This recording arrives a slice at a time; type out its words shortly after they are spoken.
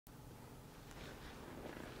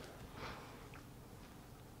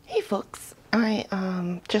folks.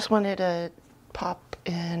 I just wanted to pop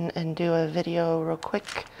in and do a video real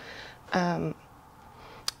quick.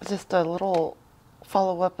 Just a little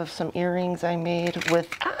follow-up of some earrings I made with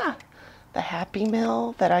the Happy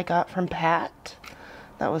Mail that I got from Pat.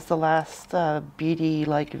 That was the last beady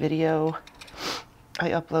like video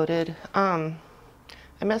I uploaded. I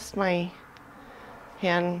messed my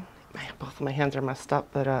hand. Both of my hands are messed up,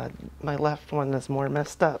 but my left one is more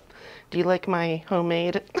messed up. Do you like my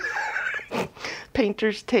homemade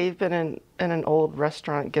painter's tape and an old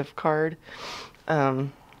restaurant gift card?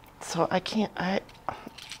 So I can't.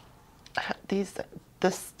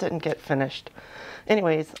 This didn't get finished.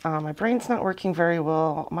 Anyways, my brain's not working very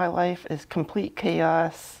well. My life is complete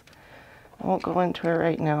chaos. I won't go into it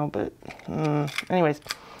right now, but anyways.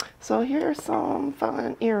 So here are some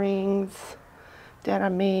fun earrings that I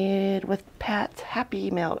made with Pat's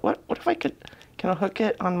Happy Mail. What if I can I hook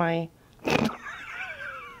it on my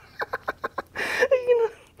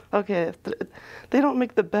okay, they don't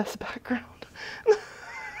make the best background.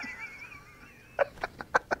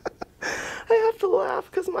 I have to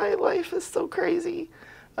laugh because my life is so crazy.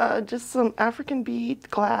 Just some African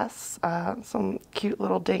bead glass, some cute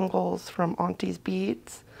little dangles from Auntie's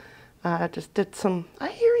Beads. Just did some, I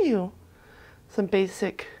hear you, some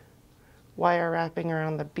basic wire wrapping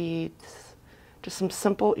around the beads. Just some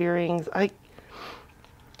simple earrings.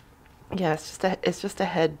 Yeah, it's just a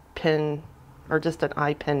head pin, or just an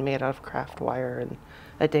eye pin made out of craft wire and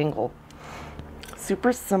a dangle.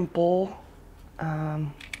 Super simple.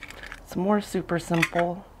 Some more super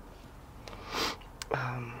simple.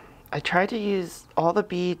 I tried to use all the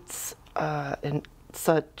beads and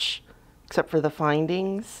such, except for the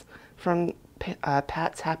findings from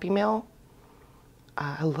Pat's Happy Mail.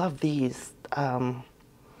 I love these.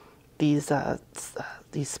 These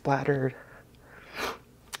splattered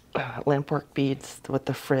lampwork beads with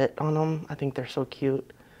the frit on them. I think they're so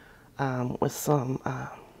cute. With some,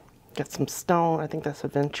 got some stone. I think that's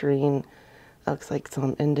aventurine. That looks like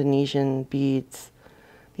some Indonesian beads.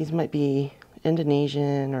 These might be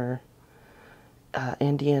Indonesian or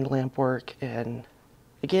Andean lampwork. And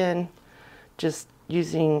again, just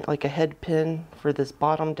using like a head pin for this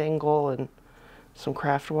bottom dangle and some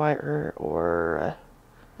craft wire or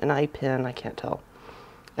an eye pin. I can't tell.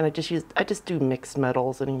 And I just do mixed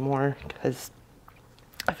metals anymore because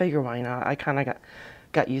I figure why not. I kind of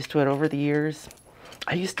got used to it over the years.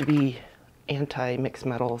 I used to be anti-mixed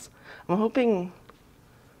metals. I'm hoping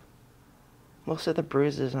most of the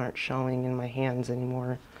bruises aren't showing in my hands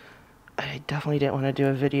anymore. I definitely didn't want to do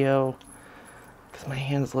a video because my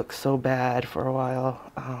hands look so bad for a while.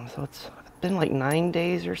 So it's been like 9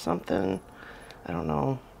 days or something. I don't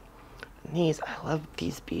know. These, I love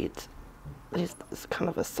these beads. It's kind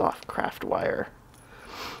of a soft craft wire.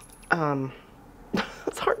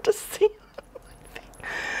 It's hard to see.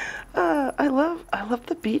 I love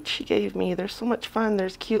the beads she gave me. They're so much fun.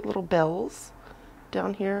 There's cute little bells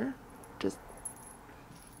down here. Just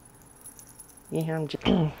you hear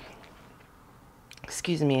them.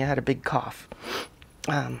 Excuse me, I had a big cough.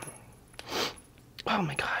 Oh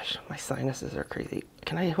my gosh, my sinuses are crazy.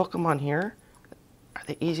 Can I hook them on here? Are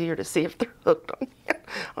they easier to see if they're hooked on here?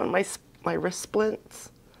 On my wrist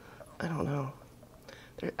splints? I don't know.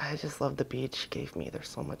 I just love the beads she gave me. They're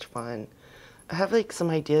so much fun. I have like some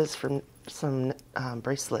ideas from some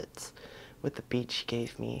bracelets with the beads she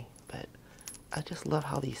gave me, but I just love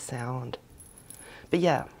how these sound. But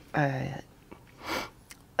yeah, I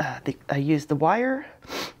used the wire.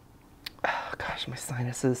 Oh gosh, my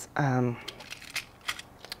sinuses.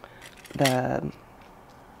 The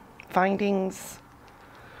findings.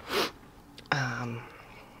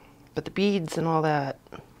 But the beads and all that,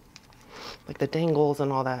 like the dangles and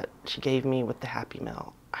all that she gave me with the Happy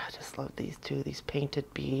Mail. I just love these too, these painted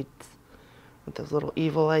beads with those little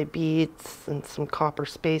evil eye beads and some copper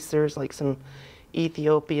spacers, like some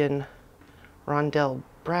Ethiopian rondelle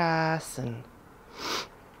brass and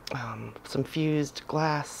some fused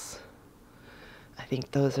glass. I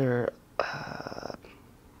think those are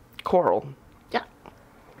coral. Yeah.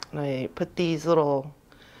 And I put these little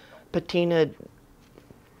patinaed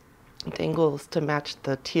dangles to match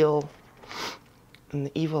the teal and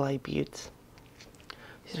the evil eye beads.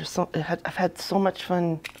 These are so. I've had so much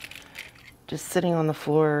fun just sitting on the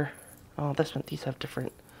floor. Oh, these have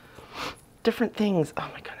different things. Oh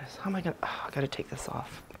my goodness. How am I gonna? Oh, I gotta take this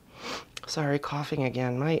off. Sorry, coughing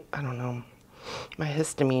again. I don't know. My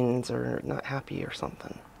histamines are not happy or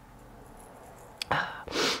something.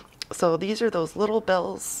 So these are those little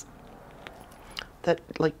bells that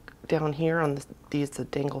like down here on the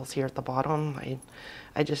dangles here at the bottom.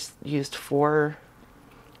 I just used 4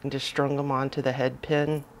 and just strung them onto the head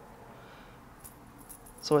pin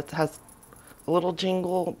So it has a little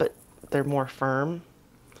jingle, but they're more firm.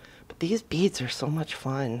 But these beads are so much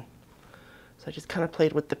fun. So I just kind of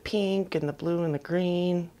played with the pink and the blue and the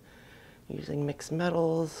green, using mixed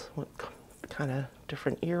metals with kind of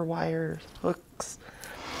different ear wires, hooks.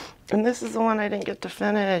 And this is the one I didn't get to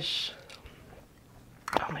finish.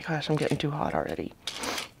 Oh my gosh, I'm getting too hot already.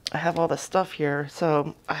 I have all the stuff here,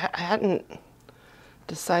 so I hadn't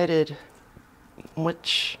decided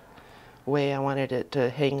which way I wanted it to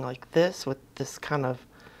hang, like this with this kind of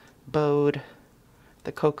bowed,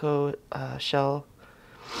 the cocoa shell.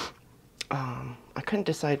 I couldn't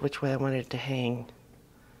decide which way I wanted it to hang,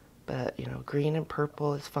 but you know, green and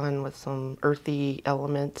purple is fun with some earthy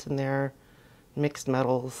elements in there, mixed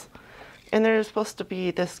metals. And there's supposed to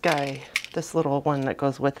be this guy, this little one that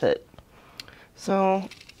goes with it. So,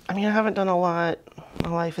 I mean, I haven't done a lot. My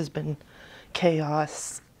life has been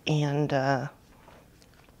chaos, and I've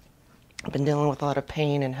been dealing with a lot of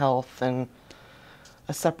pain and health and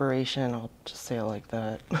a separation, I'll just say it like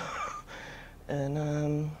that.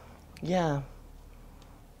 And yeah,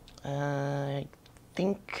 I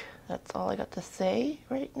think that's all I got to say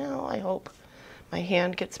right now. I hope my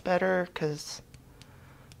hand gets better, because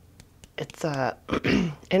it's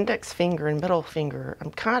index finger and middle finger.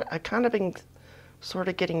 I kind of been sort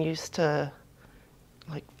of getting used to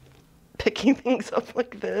like picking things up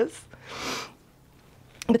like this.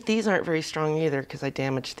 But these aren't very strong either, because I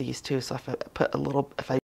damaged these too. So if I put a little,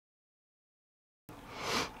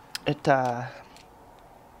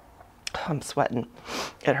 I'm sweating.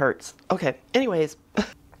 It hurts. Okay. Anyways,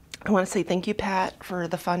 I want to say thank you, Pat, for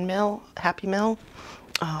the fun mail, happy mail.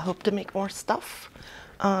 Hope to make more stuff.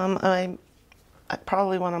 I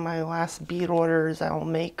probably one of my last bead orders I'll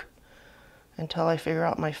make until I figure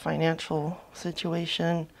out my financial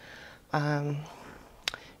situation.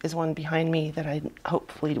 Is one behind me that I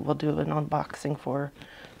hopefully will do an unboxing for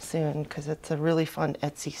soon, because it's a really fun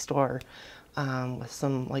Etsy store with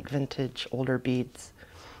some like vintage older beads.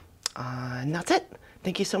 And that's it.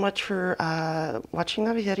 Thank you so much for watching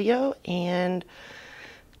the video, and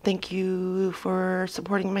thank you for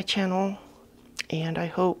supporting my channel. And I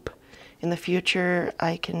hope in the future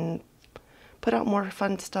I can put out more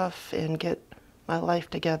fun stuff and get my life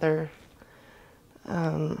together.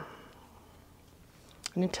 And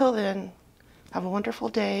until then, have a wonderful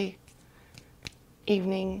day,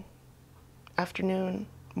 evening, afternoon,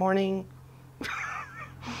 morning,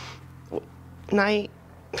 night.